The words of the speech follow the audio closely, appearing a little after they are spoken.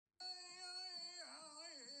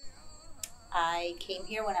I came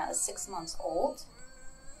here when I was 6 months old.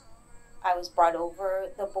 I was brought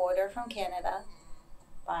over the border from Canada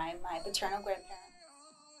by my paternal grandparents.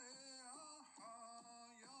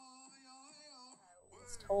 I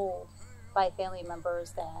was told by family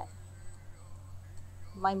members that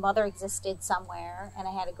my mother existed somewhere and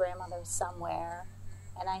I had a grandmother somewhere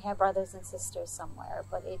and I had brothers and sisters somewhere,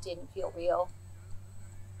 but it didn't feel real.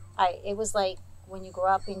 It was like when you grow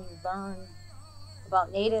up and you learn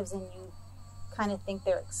about natives and you kind of think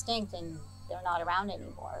they're extinct and they're not around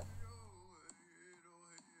anymore.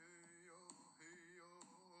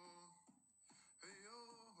 I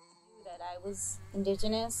knew that I was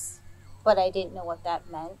indigenous, but I didn't know what that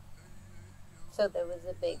meant. So there was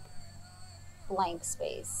a big blank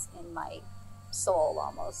space in my soul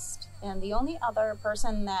almost. And the only other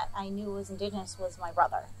person that I knew was indigenous was my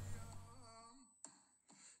brother.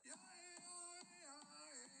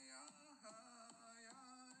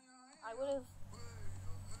 I would have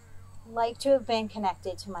liked to have been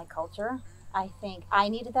connected to my culture. I think I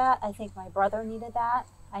needed that. I think my brother needed that.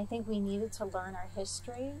 I think we needed to learn our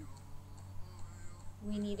history.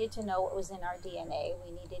 We needed to know what was in our DNA.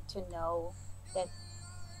 We needed to know that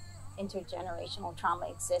intergenerational trauma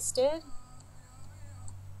existed.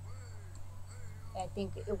 I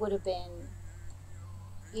think it would have been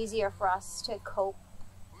easier for us to cope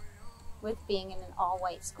with being in an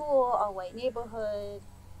all-white school, all-white neighborhood.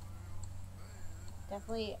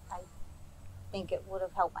 Definitely, I think it would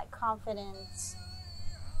have helped my confidence.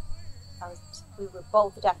 We were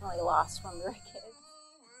both definitely lost when we were kids.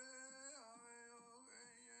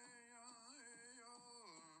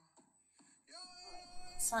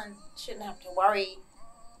 My son shouldn't have to worry.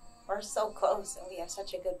 We're so close and we have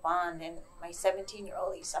such a good bond, and my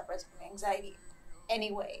 17-year-old, he suffers from anxiety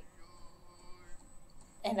anyway.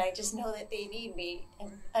 And I just know that they need me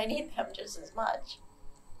and I need them just as much.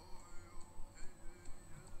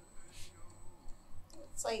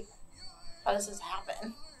 It's like, how does this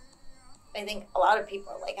happen? I think a lot of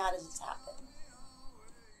people are like, how does this happen?